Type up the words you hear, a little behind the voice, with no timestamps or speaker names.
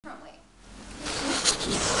differently.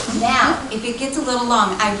 Now, if it gets a little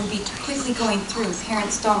long, I will be quickly going through.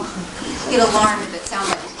 Parents, don't get alarmed if it sounds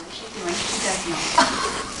like what she's doing. She does know.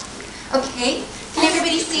 Okay, can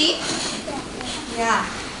everybody see? Yeah.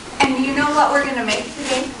 And do you know what we're going to make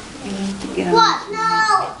today? What?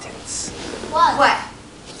 No. What?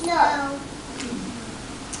 No.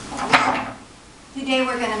 Today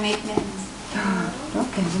we're going to make mittens. Look.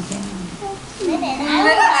 What do you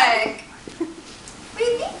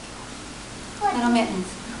think? Little mittens.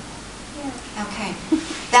 Okay,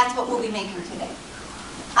 that's what we'll be making today.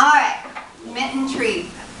 All right, mitten tree.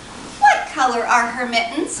 What color are her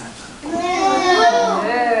mittens? Blue.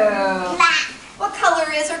 Black. What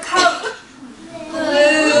color is her coat?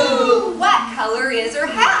 Blue. What color is her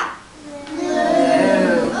hat?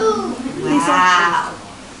 Blue. Wow.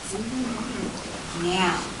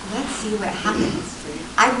 Now, let's see what happens.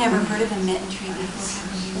 I've never heard of a mitten tree before.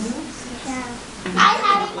 Have you? I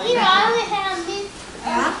haven't either. I only have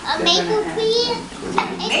Yeah? a maple tree.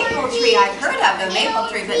 Maple tree, I've heard of a maple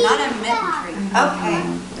tree, but not a mitten tree. Okay.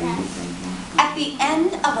 At the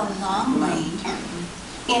end of a long lane,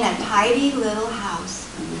 in a tidy little house,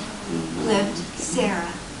 lived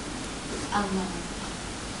Sarah, alone.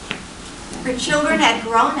 Her children had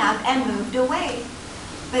grown up and moved away,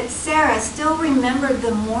 but Sarah still remembered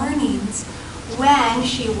the mornings when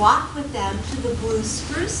she walked with them to the blue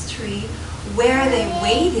spruce tree where they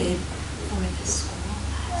waited for the school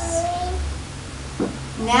bus.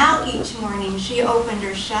 Now each morning she opened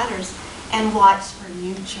her shutters and watched for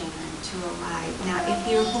new children to arrive. Now if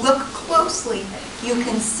you look closely, you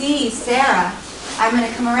can see Sarah. I'm going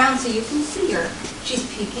to come around so you can see her. She's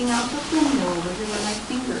peeking out the window over where my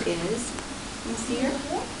finger is. You see her?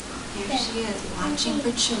 Here she is, watching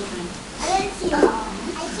for children. I don't see her.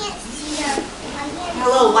 I can't see her. Her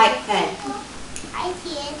little white head. I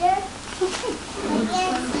see her. I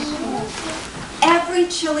can't see her. Every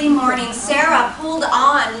chilly morning, Sarah pulled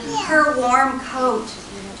on her warm coat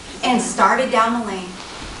and started down the lane.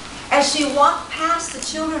 As she walked past the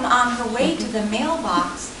children on her way to the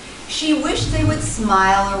mailbox, she wished they would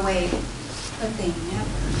smile or wave, but they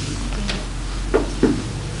never did.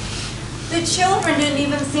 The children didn't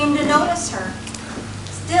even seem to notice her.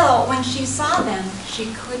 Still, when she saw them,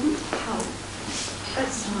 she couldn't help but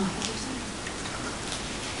smile.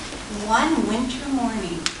 One winter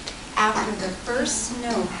morning, after the first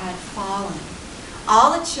snow had fallen,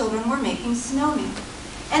 all the children were making snowmen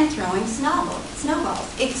and throwing snowballs,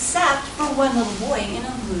 except for one little boy in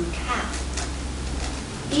a blue cap.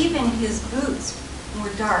 Even his boots were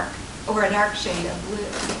a dark shade of blue.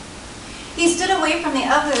 He stood away from the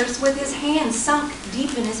others with his hands sunk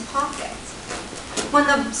deep in his pockets. When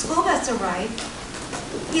the school bus arrived,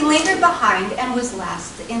 he lingered behind and was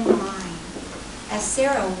last in line. As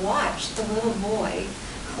Sarah watched the little boy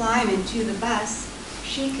climb into the bus,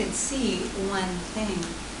 she could see one thing.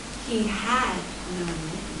 He had no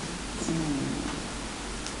mittens.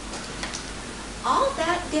 All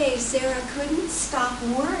that day, Sarah couldn't stop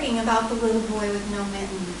worrying about the little boy with no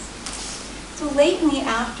mittens. So late in the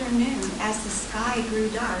afternoon, as the sky grew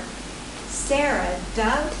dark, Sarah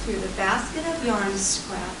dug through the basket of yarn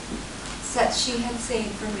scrap that she had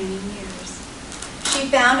saved for many years. She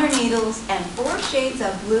found her needles and 4 shades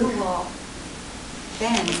of blue wool.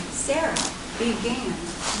 Then Sarah began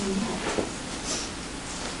to knit.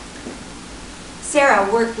 Sarah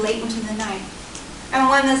worked late into the night, and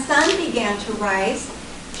when the sun began to rise,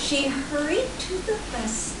 she hurried to the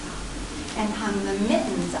bus stop and hung the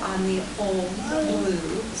mittens on the old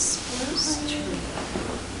blue spruce tree.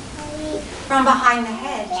 From behind the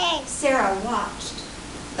hedge, Sarah watched.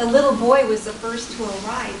 The little boy was the first to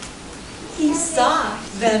arrive. He saw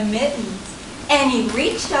the mittens, and he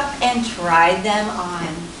reached up and tried them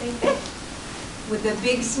on. They fit. With a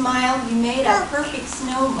big smile, he made a perfect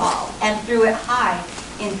snowball and threw it high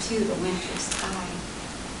into the winter sky.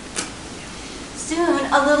 Soon,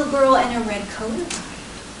 a little girl in a red coat arrived.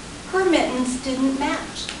 Her mittens didn't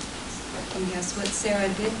match. And guess what Sarah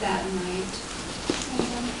did that night?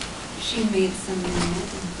 She made some new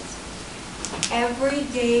mittens. Every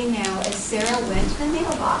day now, as Sarah went to the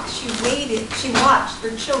mailbox, she watched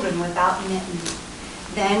for children without mittens.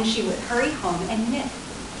 Then she would hurry home and knit.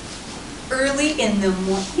 Early in the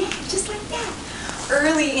morning, just like that.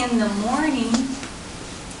 Early in the morning,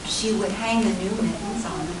 she would hang the new mittens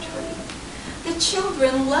on the tree. The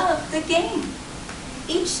children loved the game.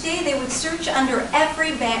 Each day they would search under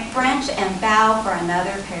every branch and bough for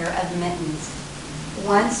another pair of mittens.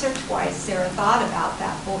 Once or twice, Sarah thought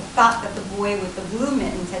that the boy with the blue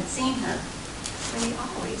mittens had seen her, but he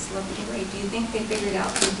always looked away. Do you think they figured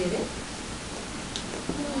out who did it?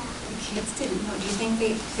 kids didn't know. Do you think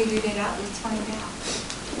they figured it out? Let's find out.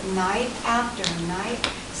 Night after night,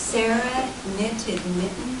 Sarah knitted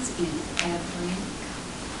mittens in every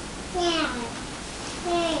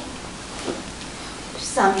color.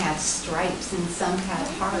 Some had stripes and some had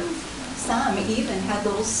hearts. Some even had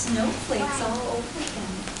little snowflakes all over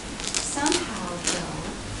them. Somehow, though,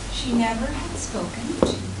 she never had spoken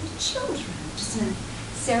to the children. Just when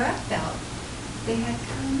Sarah felt they had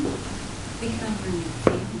become her new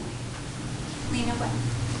family. Lena, what?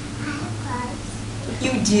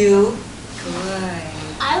 You do? Good.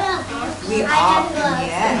 I have gloves. We I all, have gloves.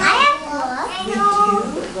 yes. I have gloves. We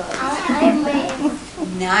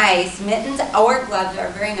do? Nice. Mittens or gloves are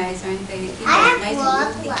very nice, aren't they? I have Nice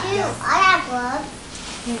gloves and too. easy. I have gloves.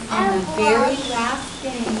 On the very last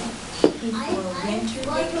day before winter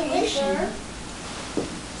vacation,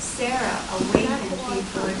 Sarah awakened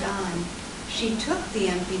before dawn. She took the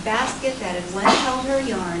empty basket that had once held her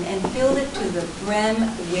yarn and filled it to the brim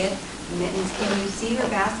with mittens. Can you see her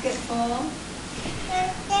basket full?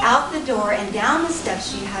 Out the door and down the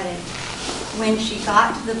steps she headed. When she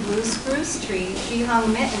got to the blue spruce tree, she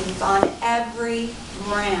hung mittens on every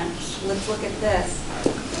branch. Let's look at this.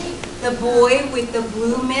 The boy with the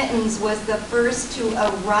blue mittens was the first to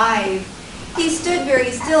arrive. He stood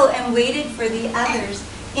very still and waited for the others.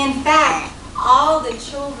 In fact, all the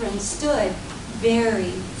children stood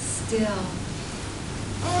very still.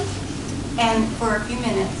 And for a few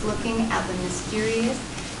minutes, looking at the mysterious,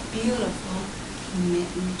 beautiful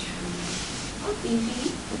mitten tree. Oh,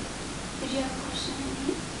 Evie, did you have a question?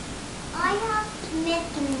 I have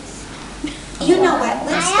mittens. You know what?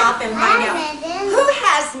 Let's stop and find out. Mittens. Who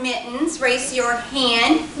has mittens? Raise your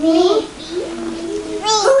hand. Me.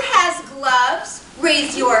 Who has gloves?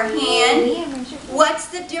 Raise your hand. What's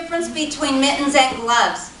the difference between mittens and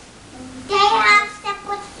gloves? They have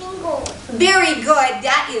separate fingers. Very good.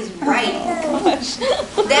 That is right.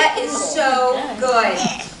 That is so good.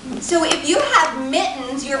 So if you have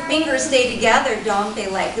mittens, your fingers stay together, don't they,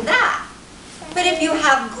 like that? But if you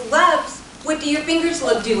have gloves, what do your fingers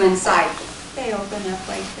do inside? They open up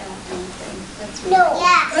like that, don't they? That's right. No.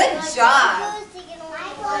 Yeah. Good job.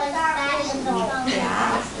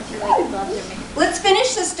 Yeah. Let's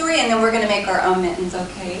finish the story and then we're going to make our own mittens,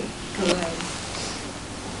 okay? Good.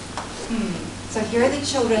 So here are the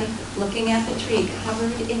children looking at the tree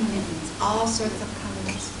covered in mittens, all sorts of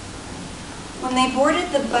colors. When they boarded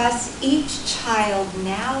the bus, each child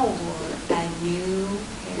now wore a new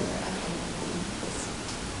pair of mittens.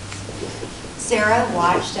 Sarah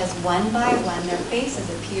watched as one by one their faces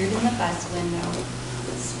appeared in the bus window.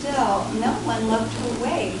 Still, no one looked her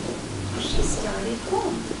way. She started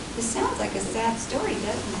home. This sounds like a sad story,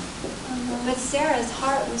 doesn't it? But Sarah's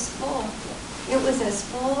heart was full. It was as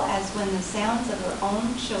full as when the sounds of her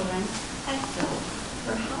own children had filled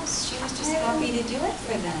her house. She was just happy to do it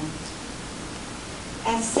for them.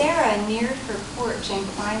 As Sarah neared her porch and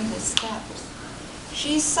climbed the steps,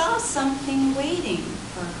 she saw something waiting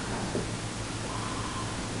for her.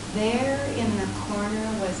 There in the corner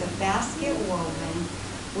was a basket woven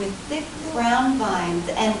with thick brown vines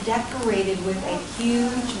and decorated with a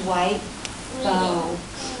huge white bow.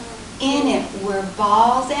 In it were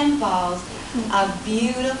balls and balls of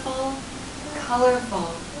beautiful,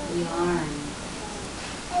 colorful yarn.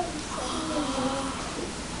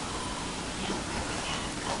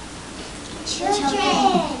 Children.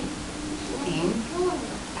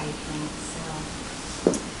 I think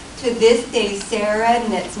so. To this day, Sarah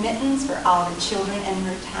knits mittens for all the children in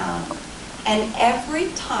her town. And every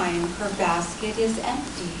time her basket is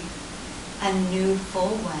empty, a new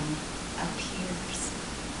full one appears.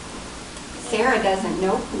 Sarah doesn't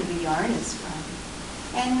know who the yarn is from.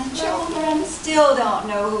 And the children still don't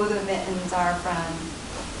know who the mittens are from.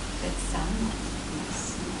 But someone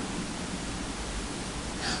must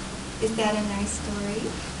know. Is that a nice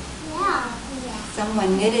story? Yeah.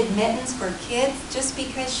 Someone knitted mittens for kids just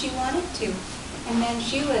because she wanted to. And then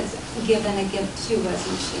she was given a gift too,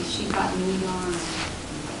 wasn't she? She got new yarn.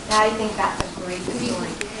 I think that's a great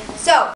story. So.